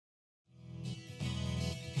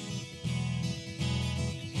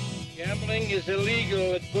Gambling is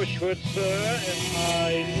illegal at Bushwood, sir, and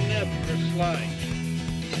I never slang.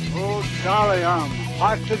 Oh, golly, I'm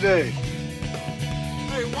hot today.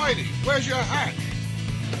 Hey, Whitey, where's your hat?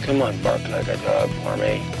 Come on, bark like a dog for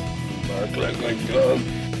me. Bark like a dog.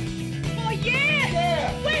 Oh,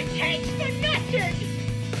 yeah! We're tanks for nothing!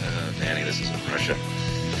 Danny, this isn't Russia.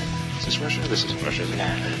 Is this Russia? This isn't Russia, is it? Nah,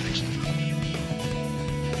 I don't think so.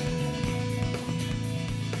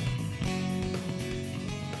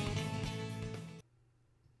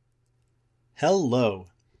 Hello,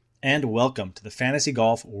 and welcome to the Fantasy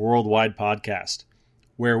Golf Worldwide Podcast,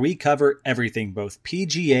 where we cover everything both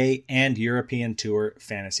PGA and European Tour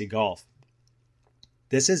fantasy golf.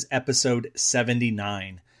 This is episode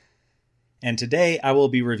 79, and today I will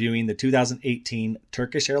be reviewing the 2018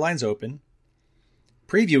 Turkish Airlines Open,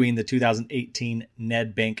 previewing the 2018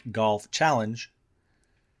 Nedbank Golf Challenge,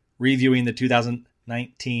 reviewing the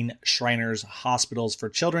 2019 Shriners Hospitals for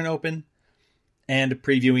Children Open, and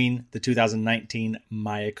previewing the 2019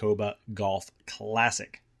 Mayakoba Golf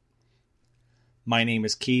Classic. My name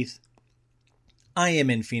is Keith. I am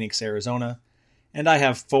in Phoenix, Arizona, and I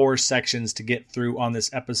have 4 sections to get through on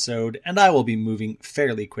this episode, and I will be moving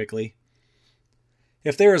fairly quickly.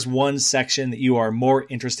 If there is one section that you are more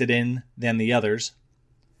interested in than the others,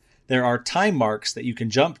 there are time marks that you can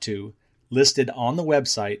jump to listed on the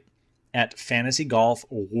website at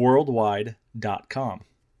fantasygolfworldwide.com.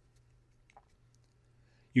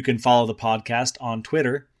 You can follow the podcast on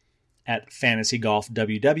Twitter at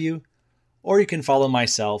FantasyGolfWW, or you can follow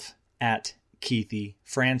myself at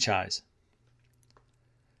KeithyFranchise.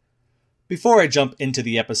 Before I jump into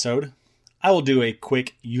the episode, I will do a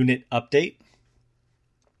quick unit update.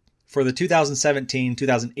 For the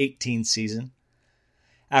 2017-2018 season,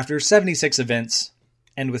 after 76 events,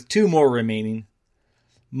 and with 2 more remaining,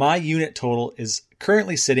 my unit total is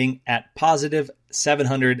currently sitting at positive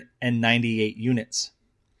 798 units.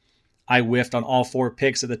 I whiffed on all 4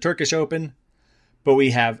 picks at the Turkish Open, but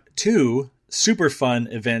we have 2 super fun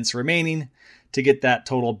events remaining to get that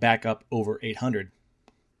total back up over 800.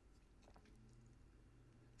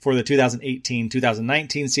 For the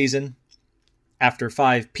 2018-2019 season, after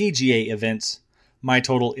 5 PGA events, my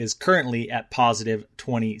total is currently at positive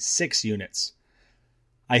 26 units.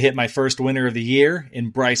 I hit my first winner of the year in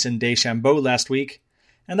Bryson DeChambeau last week,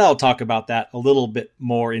 and I'll talk about that a little bit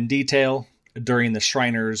more in detail during the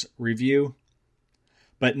Shriners review.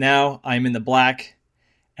 But now I'm in the black,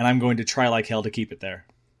 and I'm going to try like hell to keep it there.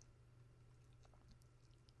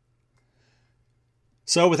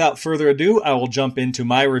 So without further ado, I will jump into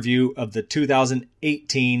my review of the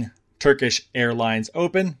 2018 Turkish Airlines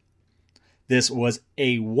Open. This was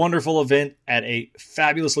a wonderful event at a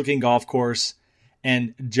fabulous looking golf course,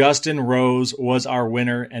 and Justin Rose was our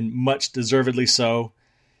winner, and much deservedly so.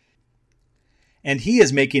 And he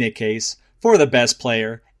is making a case for the best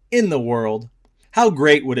player in the world. How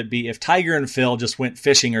great would it be if Tiger and Phil just went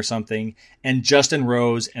fishing or something, and Justin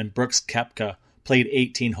Rose and Brooks Koepka played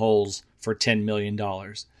 18 holes for $10 million?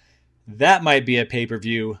 That might be a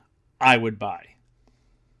pay-per-view I would buy.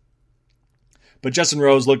 But Justin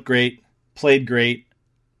Rose looked great, played great,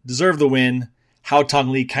 deserved the win. Hao Tong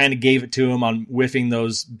Lee kind of gave it to him on whiffing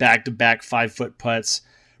those back-to-back 5-foot putts.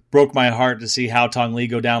 Broke my heart to see Hao Tong Lee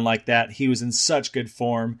go down like that. He was in such good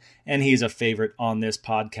form, and he's a favorite on this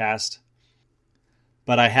podcast.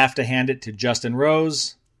 But I have to hand it to Justin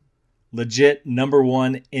Rose, legit number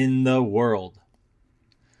 1 in the world.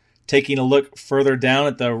 Taking a look further down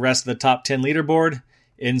at the rest of the top 10 leaderboard,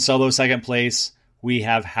 in solo second place, we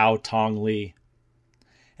have Hao Tong Lee.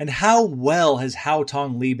 And how well has Hao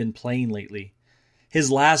Tong Lee been playing lately?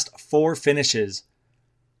 His last 4 finishes: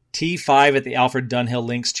 T5 at the Alfred Dunhill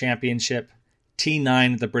Links Championship,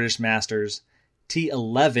 T9 at the British Masters,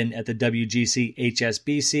 T11 at the WGC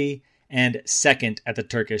HSBC, and 2nd at the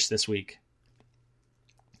Turkish this week.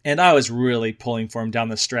 And I was really pulling for him down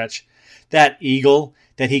the stretch. That eagle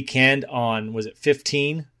that he canned on, was it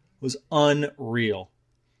 15, was unreal.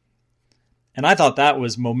 And I thought that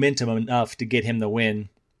was momentum enough to get him the win,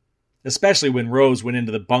 especially when Rose went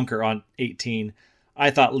into the bunker on 18.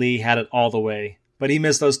 I thought Lee had it all the way, but he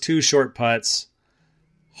missed those 2 short putts.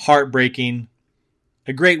 Heartbreaking.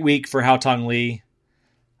 A great week for Hao Tong Lee.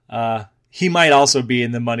 He might also be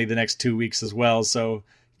in the money the next 2 weeks as well, so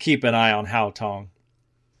keep an eye on Hao Tong.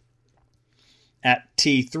 At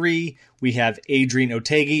T3, we have Adrian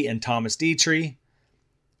Otaegui and Thomas Dietrich.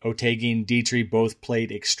 Otaegui and Dietrich both played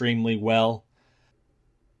extremely well.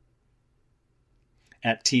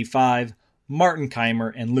 At T5, Martin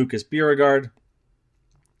Keimer and Lucas Bjerregaard.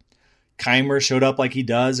 Keimer showed up like he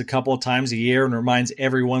does a couple of times a year and reminds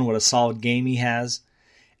everyone what a solid game he has.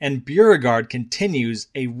 and Beauregard continues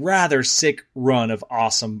a rather sick run of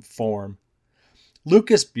awesome form.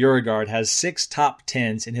 Lucas Beauregard has 6 top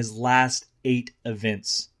 10s in his last 8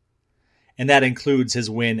 events, and that includes his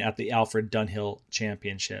win at the Alfred Dunhill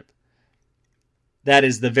Championship. That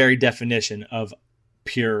is the very definition of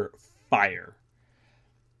pure fire.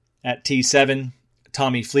 At T7,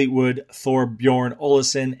 Tommy Fleetwood, Thorbjorn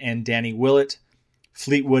Olesen, and Danny Willett.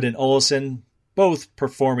 Fleetwood and Olesen both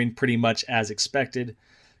performing pretty much as expected.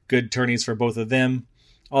 Good tourneys for both of them,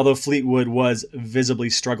 although Fleetwood was visibly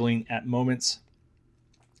struggling at moments.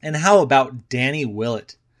 And how about Danny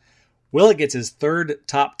Willett? Willett gets his 3rd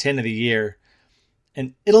top 10 of the year,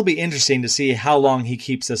 and it'll be interesting to see how long he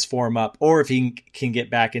keeps this form up, or if he can get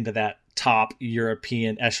back into that top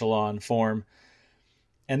European echelon form.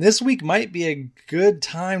 And this week might be a good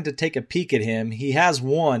time to take a peek at him. He has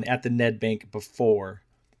won at the Nedbank before.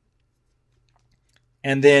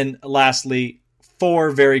 And then lastly,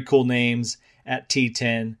 4 very cool names at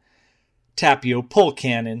T10. Tapio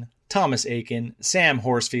Pulkkanen, Thomas Aiken, Sam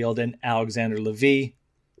Horsfield, and Alexander Levy.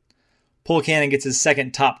 Pulkkanen gets his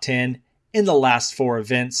 2nd top 10 in the last 4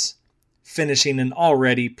 events, finishing an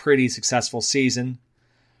already pretty successful season.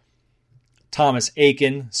 Thomas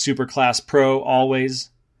Aiken, Superclass Pro always.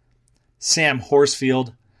 Sam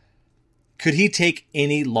Horsfield, could he take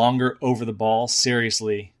any longer over the ball?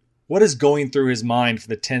 Seriously, what is going through his mind for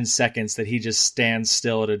the 10 seconds that he just stands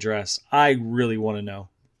still at address? I really want to know.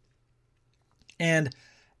 And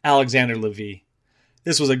Alexander Levy.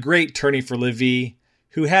 This was a great tourney for Levy,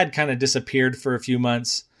 who had kind of disappeared for a few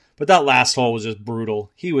months, but that last hole was just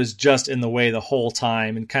brutal. He was just in the way the whole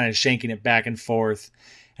time and kind of shanking it back and forth.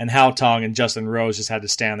 And Hao Tong and Justin Rose just had to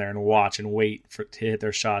stand there and watch and wait to hit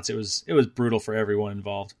their shots. It was brutal for everyone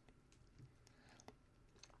involved.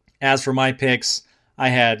 As for my picks, I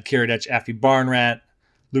had Kiradech Affy Barnrat,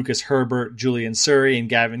 Lucas Herbert, Julian Surrey, and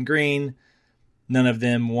Gavin Green. None of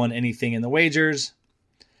them won anything in the wagers.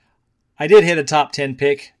 I did hit a top 10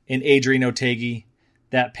 pick in Adrian Otegi.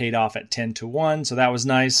 That paid off at 10-1, so that was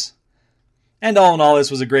nice. And all in all, this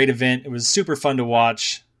was a great event. It was super fun to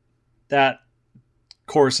watch. That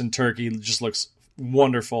course in Turkey just looks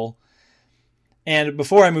wonderful. And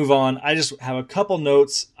before I move on, I just have a couple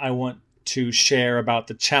notes I want to share about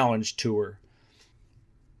the Challenge Tour.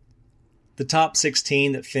 The top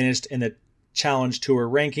 16 that finished in the Challenge Tour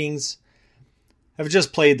rankings have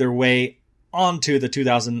just played their way onto the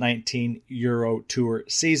 2019 Euro Tour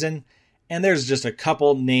season, and there's just a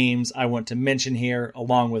couple names I want to mention here,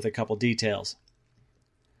 along with a couple details.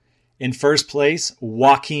 In first place,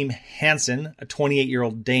 Joachim Hansen, a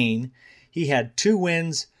 28-year-old Dane. He had 2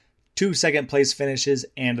 wins, 2 second-place finishes,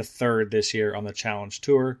 and a 3rd this year on the Challenge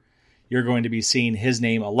Tour. You're going to be seeing his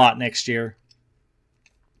name a lot next year.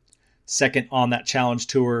 Second on that Challenge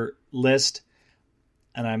Tour list,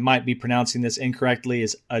 and I might be pronouncing this incorrectly,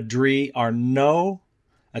 is Adri Arnaud,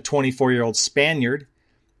 a 24-year-old Spaniard.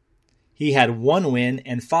 He had 1 win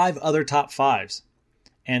and 5 other top 5s.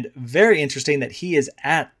 And very interesting that he is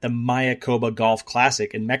at the Mayakoba Golf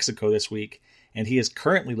Classic in Mexico this week, and he is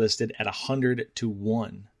currently listed at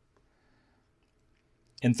 100-1.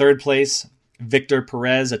 In third place, Victor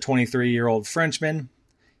Perez, a 23-year-old Frenchman.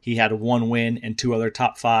 He had 1 win and 2 other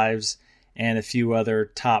top 5s and a few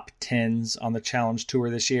other top 10s on the Challenge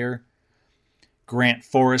Tour this year. Grant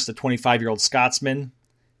Forrest, a 25-year-old Scotsman.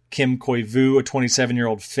 Kim Koivu, a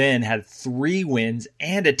 27-year-old Finn, had 3 wins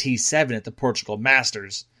and a T7 at the Portugal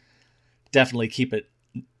Masters. Definitely keep an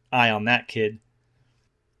eye on that kid.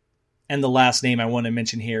 And the last name I want to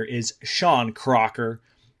mention here is Sean Crocker,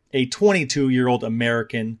 a 22-year-old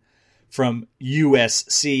American from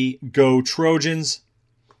USC. Go Trojans.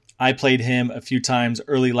 I played him a few times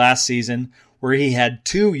early last season, where he had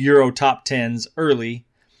 2 Euro top 10s early,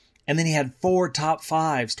 and then he had 4 top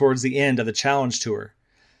 5s towards the end of the Challenge Tour.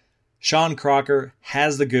 Sean Crocker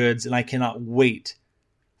has the goods, and I cannot wait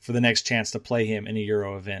for the next chance to play him in a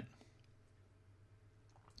Euro event.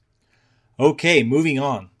 Okay, moving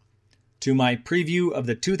on to my preview of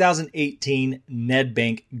the 2018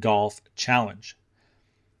 Nedbank Golf Challenge.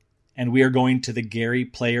 And we are going to the Gary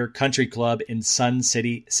Player Country Club in Sun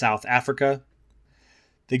City, South Africa.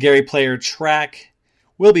 The Gary Player track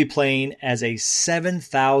will be playing as a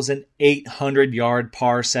 7,800-yard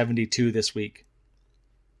par 72 this week.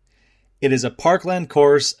 It is a parkland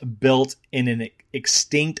course built in an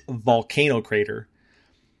extinct volcano crater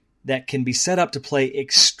that can be set up to play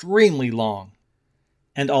extremely long.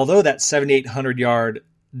 And although that 7,800-yard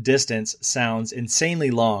distance sounds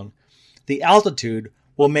insanely long, the altitude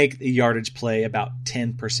will make the yardage play about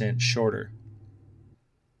 10% shorter.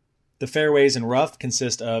 The fairways and rough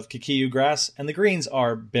consist of kikuyu grass, and the greens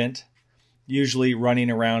are bent. usually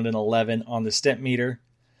running around an 11 on the stent meter.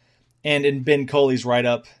 And in Ben Coley's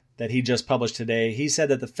write-up that he just published today, he said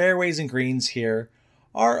that the fairways and greens here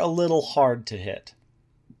are a little hard to hit.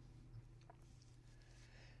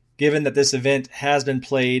 Given that this event has been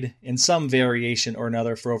played in some variation or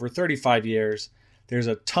another for over 35 years, there's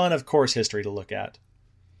a ton of course history to look at.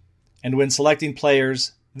 And when selecting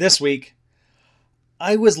players this week,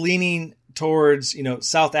 I was leaning towards,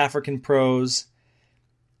 South African pros.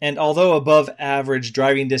 And although above average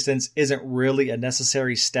driving distance isn't really a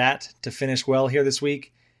necessary stat to finish well here this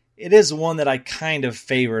week, it is one that I kind of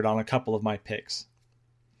favored on a couple of my picks.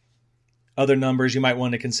 Other numbers you might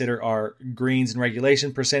want to consider are greens and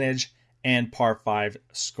regulation percentage and par 5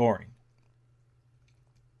 scoring.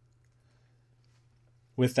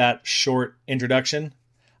 With that short introduction,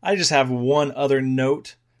 I just have one other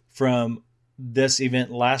note from this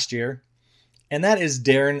event last year, and that is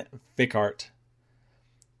Darren Fickhart,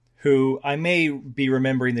 who I may be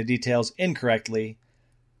remembering the details incorrectly,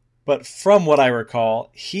 but from what I recall,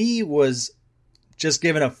 he was just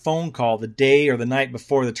given a phone call the day or the night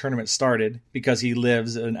before the tournament started because he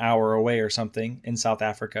lives an hour away or something in South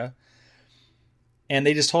Africa. And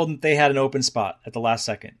they just told him they had an open spot at the last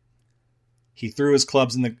second. He threw his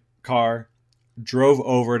clubs in the car, drove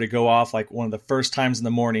over to go off like one of the first times in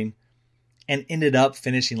the morning, and ended up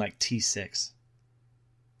finishing like T6.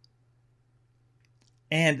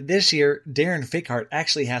 And this year, Darren Fickhart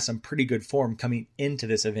actually has some pretty good form coming into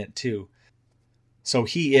this event too. So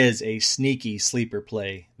he is a sneaky sleeper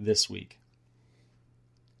play this week.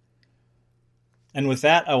 And with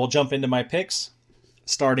that, I will jump into my picks,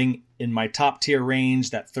 starting in my top tier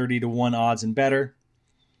range, that 30-1 odds and better.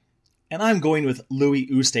 And I'm going with Louis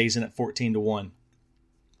Oosthuizen at 14-1.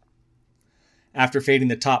 After fading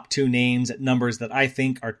the top two names at numbers that I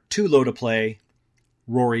think are too low to play,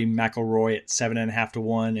 Rory McIlroy at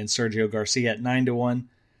 7.5-1 and Sergio Garcia at 9-1,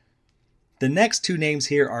 the next two names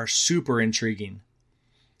here are super intriguing.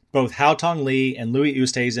 Both Haotong Li and Louis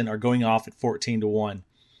Oosthuizen are going off at 14-1.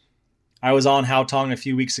 I was on Haotong a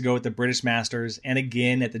few weeks ago at the British Masters and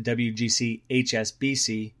again at the WGC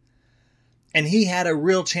HSBC, and he had a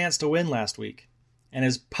real chance to win last week, and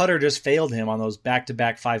his putter just failed him on those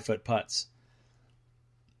back-to-back 5-foot putts.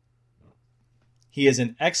 He is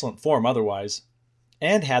in excellent form otherwise,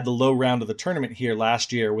 and had the low round of the tournament here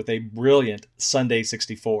last year with a brilliant Sunday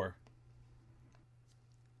 64.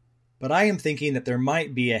 But I am thinking that there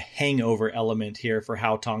might be a hangover element here for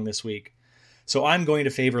Haotong this week, so I'm going to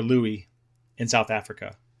favor Louis in South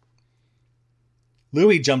Africa.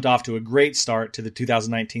 Louis jumped off to a great start to the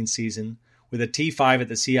 2019 season with a T5 at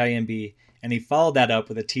the CIMB, and he followed that up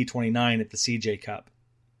with a T29 at the CJ Cup.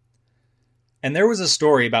 And there was a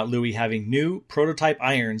story about Louis having new prototype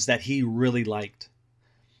irons that he really liked.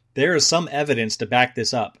 There is some evidence to back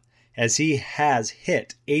this up, as he has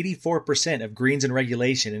hit 84% of greens in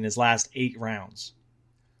regulation in his last 8 rounds.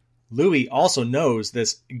 Louis also knows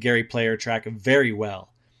this Gary Player track very well.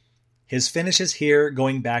 His finishes here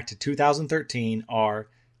going back to 2013 are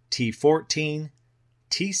T14,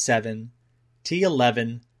 T7,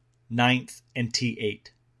 T11, 9th, and T8.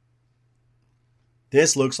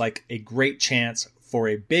 This looks like a great chance for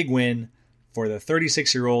a big win for the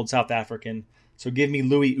 36-year-old South African, so give me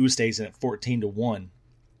Louis Oosthuizen at 14-1.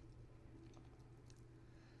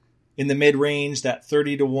 In the mid-range, that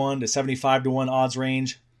 30-1 to 75-1 odds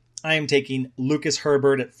range, I am taking Lucas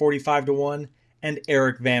Herbert at 45-1 and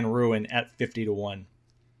Eric Van Rooyen at 50-1.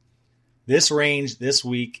 This range this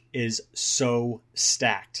week is so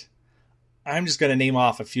stacked. I'm just going to name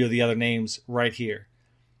off a few of the other names right here.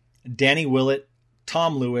 Danny Willett,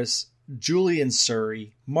 Tom Lewis, Julian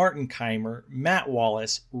Surrey, Martin Keimer, Matt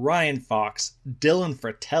Wallace, Ryan Fox, Dylan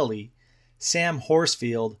Fratelli, Sam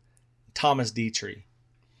Horsfield, Thomas Dietrich.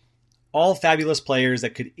 All fabulous players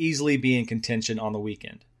that could easily be in contention on the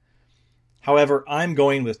weekend. However, I'm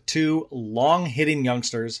going with two long-hitting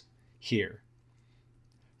youngsters here.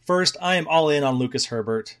 First, I am all in on Lucas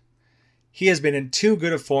Herbert. He has been in too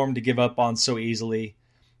good a form to give up on so easily,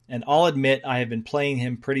 and I'll admit I have been playing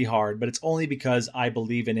him pretty hard, but it's only because I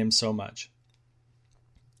believe in him so much.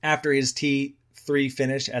 After his T3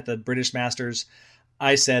 finish at the British Masters,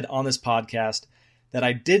 I said on this podcast that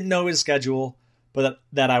I didn't know his schedule, but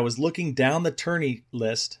that I was looking down the tourney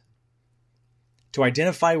list to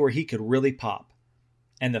identify where he could really pop.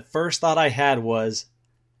 And the first thought I had was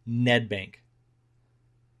Nedbank.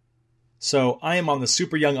 So I am on the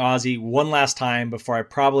super young Aussie one last time before I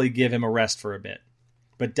probably give him a rest for a bit.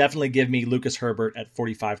 But definitely give me Lucas Herbert at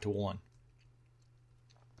 45-1.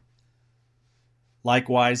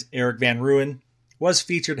 Likewise, Eric Van Rooyen was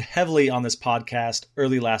featured heavily on this podcast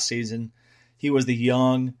early last season. He was the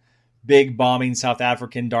young, big bombing South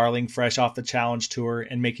African darling fresh off the Challenge Tour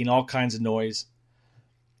and making all kinds of noise.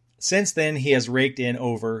 Since then, he has raked in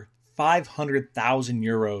over 500,000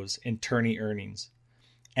 euros in tourney earnings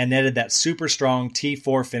and netted that super strong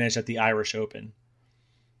T4 finish at the Irish Open.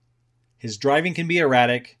 His driving can be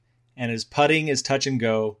erratic, and his putting is touch and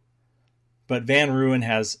go, but Van Ruin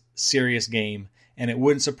has serious game, and it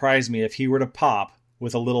wouldn't surprise me if he were to pop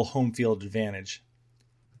with a little home field advantage.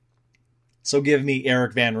 So give me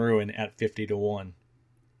Eric Van Ruin at 50-1.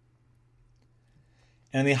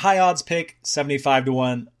 And the high odds pick,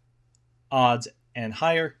 75-1 odds and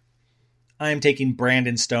higher, I am taking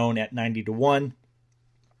Brandon Stone at 90-1.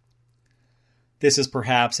 This is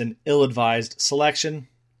perhaps an ill-advised selection.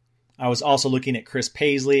 I was also looking at Chris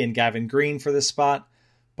Paisley and Gavin Green for this spot,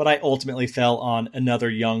 but I ultimately fell on another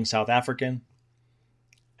young South African.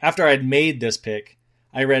 After I had made this pick,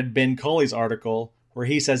 I read Ben Coley's article where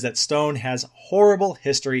he says that Stone has horrible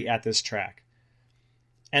history at this track.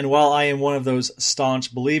 And while I am one of those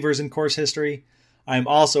staunch believers in course history, I am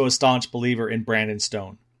also a staunch believer in Brandon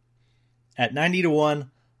Stone. At 90-1,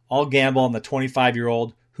 I'll gamble on the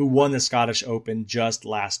 25-year-old who won the Scottish Open just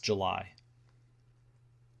last July.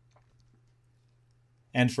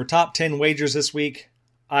 And for top 10 wagers this week,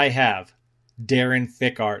 I have Darren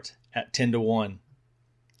Fickhart at 10-1,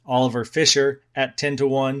 Oliver Fisher at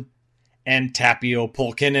 10-1, and Tapio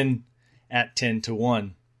Pulkkinen at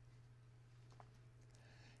 10-1.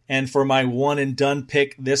 And for my one and done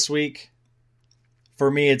pick this week,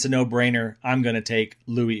 for me it's a no-brainer. I'm going to take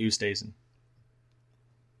Louis Oosthuizen.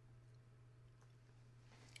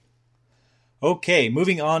 Okay,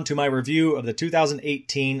 moving on to my review of the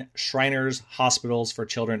 2018 Shriners Hospitals for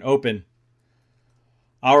Children Open.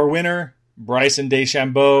 Our winner, Bryson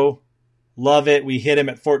DeChambeau. Love it. We hit him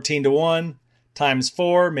at 14-1. Times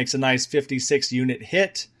 4 makes a nice 56 unit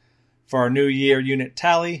hit for our New Year unit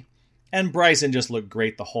tally. And Bryson just looked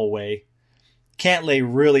great the whole way. Cantlay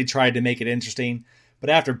really tried to make it interesting,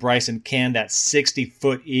 but after Bryson canned that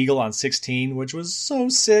 60-foot eagle on 16, which was so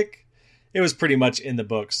sick, it was pretty much in the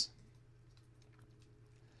books.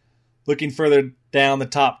 Looking further down the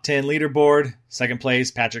top 10 leaderboard, second place,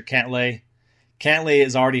 Patrick Cantlay. Cantlay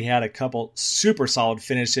has already had a couple super solid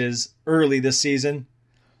finishes early this season.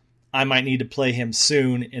 I might need to play him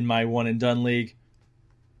soon in my one and done league.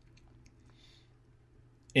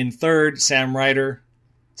 In third, Sam Ryder.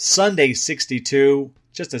 Sunday 62,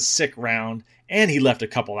 just a sick round, and he left a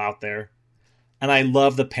couple out there. And I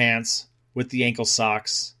love the pants with the ankle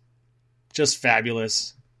socks. Just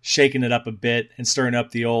fabulous. Shaking it up a bit and stirring up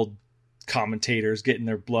the old commentators, getting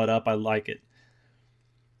their blood up. I like it.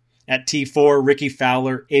 At T4, Ricky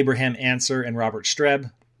Fowler, Abraham Answer, and Robert Streb.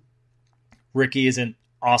 Ricky is in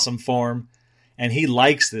awesome form, and he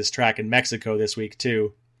likes this track in Mexico this week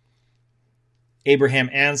too. Abraham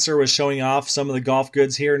Answer was showing off some of the golf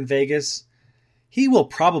goods here in Vegas. He will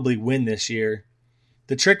probably win this year.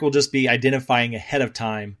 The trick will just be identifying ahead of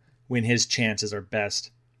time when his chances are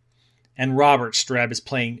best. And Robert Streb is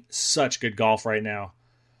playing such good golf right now.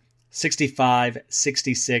 65,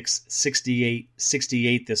 66, 68,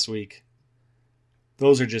 68 this week.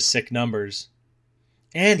 Those are just sick numbers.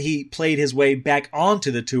 And he played his way back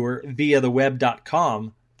onto the tour via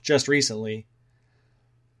theweb.com just recently.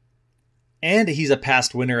 And he's a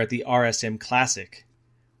past winner at the RSM Classic,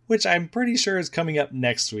 which I'm pretty sure is coming up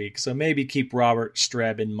next week, so maybe keep Robert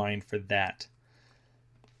Streb in mind for that.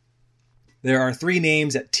 There are 3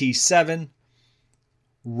 names at T7.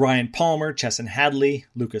 Ryan Palmer, Chesson Hadley,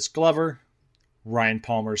 Lucas Glover. Ryan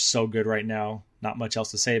Palmer's so good right now. Not much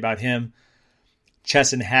else to say about him.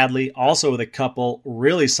 Chesson Hadley, also with a couple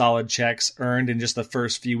really solid checks earned in just the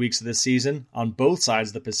first few weeks of the season on both sides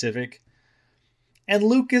of the Pacific. And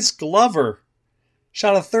Lucas Glover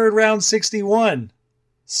shot a third round 61.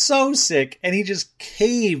 So sick, and he just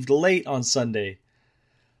caved late on Sunday.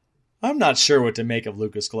 I'm not sure what to make of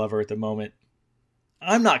Lucas Glover at the moment.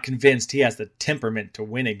 I'm not convinced he has the temperament to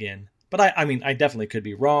win again, but I definitely could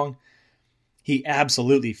be wrong. He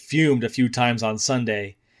absolutely fumed a few times on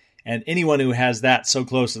Sunday, and anyone who has that so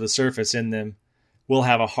close to the surface in them will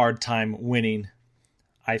have a hard time winning,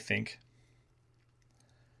 I think.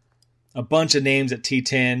 A bunch of names at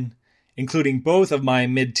T10, including both of my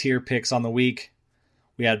mid-tier picks on the week.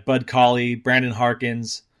 We had Bud Colley, Brandon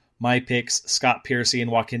Harkins, my picks, Scott Piercy and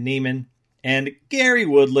Joaquin Niemann, and Gary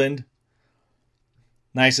Woodland.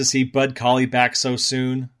 Nice to see Bud Colley back so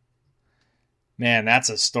soon. Man, that's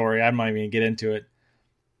a story. I'm not even going to get into it.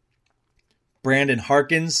 Brandon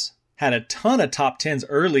Harkins had a ton of top 10s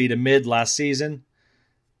early to mid last season.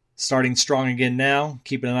 Starting strong again now.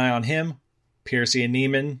 Keeping an eye on him. Piercy and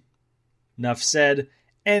Niemann. Enough said.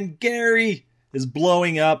 And Gary is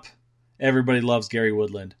blowing up. Everybody loves Gary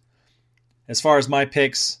Woodland. As far as my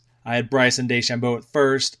picks, I had Bryson DeChambeau at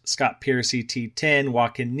first, Scott Piercy T10,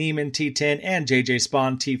 Joaquin Niemann T10, and JJ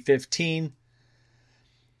Spawn T15.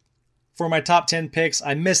 For my top 10 picks,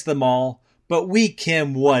 I missed them all, but Wee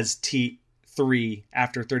Kim was T3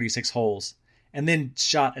 after 36 holes, and then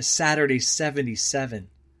shot a Saturday 77.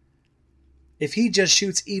 If he just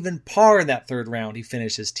shoots even par in that third round, he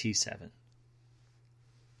finishes T7.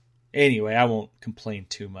 Anyway, I won't complain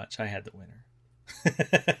too much. I had the winner.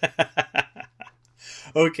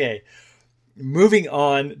 Okay, moving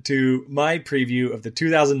on to my preview of the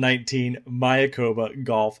 2019 Mayakoba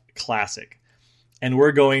Golf Classic. And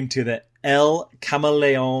we're going to the El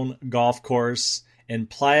Camaleon Golf Course in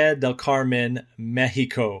Playa del Carmen,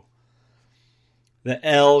 Mexico. The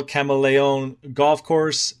El Camaleon Golf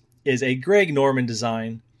Course is a Greg Norman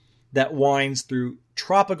design that winds through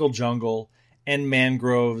tropical jungle and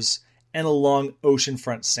mangroves and along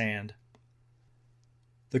oceanfront sand.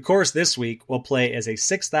 The course this week will play as a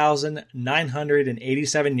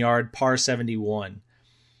 6,987-yard par 71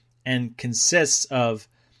 and consists of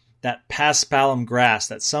that paspalum grass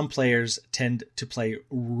that some players tend to play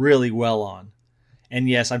really well on. And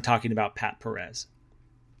yes, I'm talking about Pat Perez.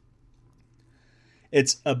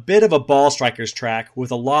 It's a bit of a ball striker's track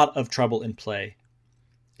with a lot of trouble in play.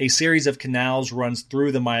 A series of canals runs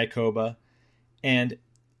through the Mayakoba, and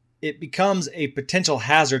it becomes a potential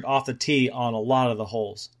hazard off the tee on a lot of the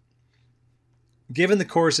holes. Given the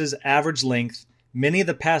course's average length, many of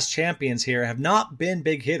the past champions here have not been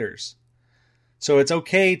big hitters, so it's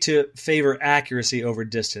okay to favor accuracy over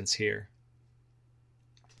distance here.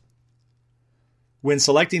 When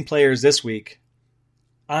selecting players this week,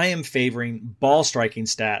 I am favoring ball striking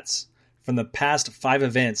stats from the past 5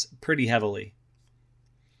 events pretty heavily.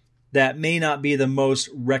 That may not be the most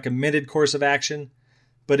recommended course of action,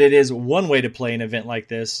 but it is one way to play an event like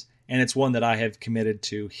this, and it's one that I have committed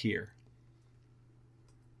to here.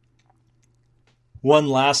 One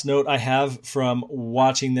last note I have from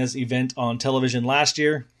watching this event on television last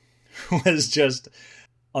year was just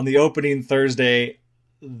on the opening Thursday,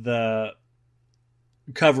 the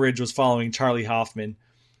coverage was following Charlie Hoffman,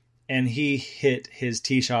 and he hit his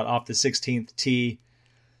tee shot off the 16th tee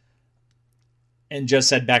and just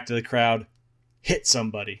said back to the crowd, "Hit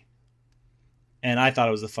somebody." And I thought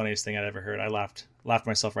it was the funniest thing I'd ever heard. I laughed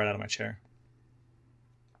myself right out of my chair.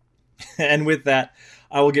 And with that,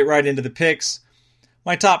 I will get right into the picks.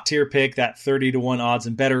 My top tier pick, that 30-1 odds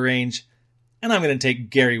and better range, and I'm going to take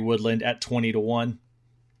Gary Woodland at 20-1.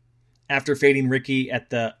 After fading Ricky at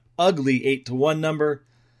the ugly 8-1 number,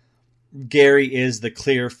 Gary is the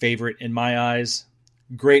clear favorite in my eyes.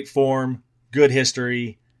 Great form, good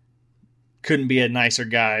history, couldn't be a nicer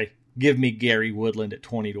guy. Give me Gary Woodland at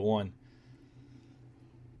 20-1.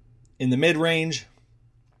 In the mid-range,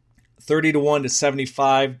 30-1 to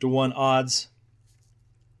 75-1 odds,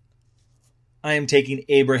 I am taking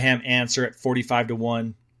Abraham Answer at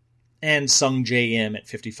 45-1 and Sung J M at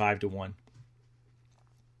 55-1.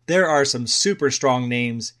 There are some super strong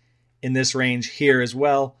names in this range here as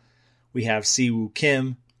well. We have Siwoo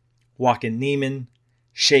Kim, Joaquin Niemann,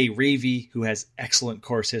 Shea Reavy, who has excellent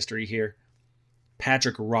course history here,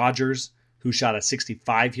 Patrick Rogers, who shot a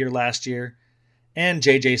 65 here last year, and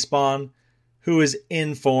JJ Spawn, who is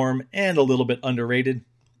in form and a little bit underrated.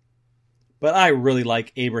 But I really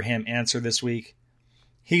like Abraham Answer this week.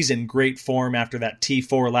 He's in great form after that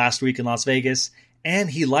T4 last week in Las Vegas, and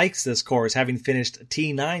he likes this course, having finished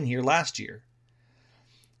T9 here last year.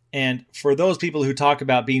 And for those people who talk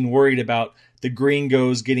about being worried about the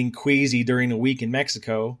gringos getting queasy during a week in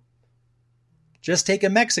Mexico, just take a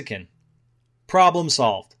Mexican. Problem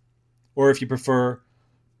solved. Or if you prefer,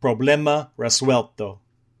 problema resuelto.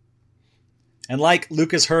 And like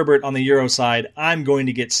Lucas Herbert on the Euro side, I'm going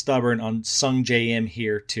to get stubborn on Sung J M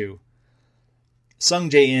here too. Sung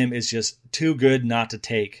J M is just too good not to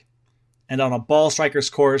take. And on a ball striker's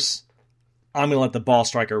course, I'm going to let the ball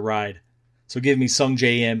striker ride. So give me Sung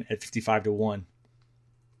J M at 55-1.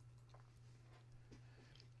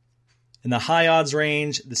 In the high odds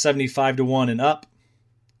range, the 75-1 and up,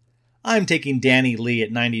 I'm taking Danny Lee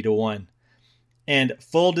at 90-1. And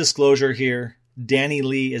full disclosure here, Danny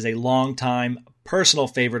Lee is a long-time personal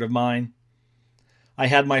favorite of mine. I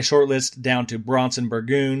had my shortlist down to Bronson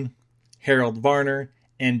Burgoon, Harold Varner,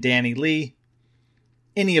 and Danny Lee.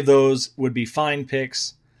 Any of those would be fine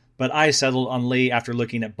picks, but I settled on Lee after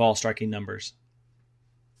looking at ball striking numbers.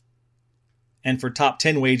 And for top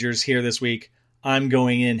 10 wagers here this week, I'm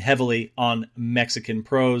going in heavily on Mexican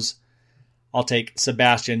pros. I'll take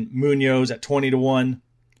Sebastian Munoz at 20-1,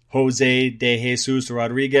 Jose de Jesus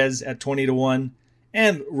Rodriguez at 20-1,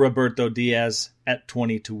 and Roberto Diaz at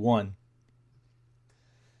 20-1.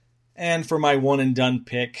 And for my one and done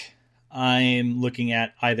pick, I'm looking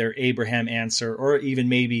at either Abraham Answer or even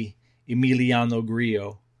maybe Emiliano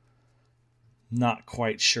Grillo. Not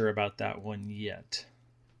quite sure about that one yet.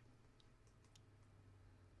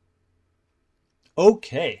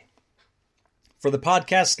 Okay. For the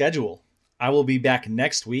podcast schedule, I will be back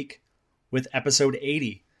next week with episode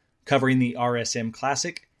 80, covering the RSM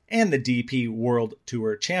Classic and the DP World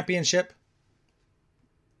Tour Championship.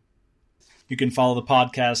 You can follow the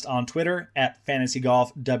podcast on Twitter at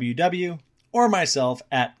FantasyGolfWW or myself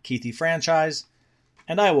at KeithyFranchise,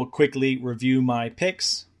 and I will quickly review my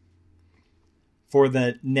picks. For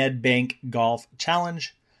the Nedbank Golf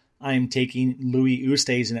Challenge, I am taking Louis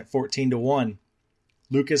Oosthuizen at 14-1,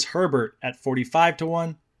 Lucas Herbert at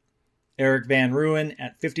 45-1, Eric Van Rooyen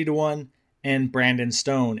at 50-1, and Brandon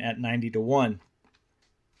Stone at 90-1.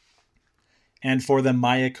 And for the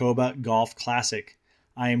Mayakoba Golf Classic,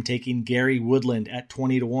 I am taking Gary Woodland at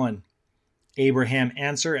 20-1, Abraham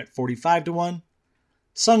Answer at 45-1,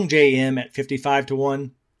 Sung J M at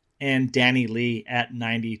 55-1, and Danny Lee at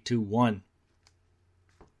 90-1.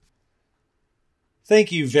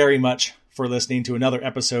 Thank you very much for listening to another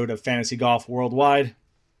episode of Fantasy Golf Worldwide.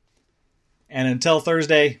 And until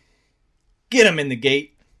Thursday, get 'em in the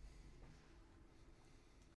gate.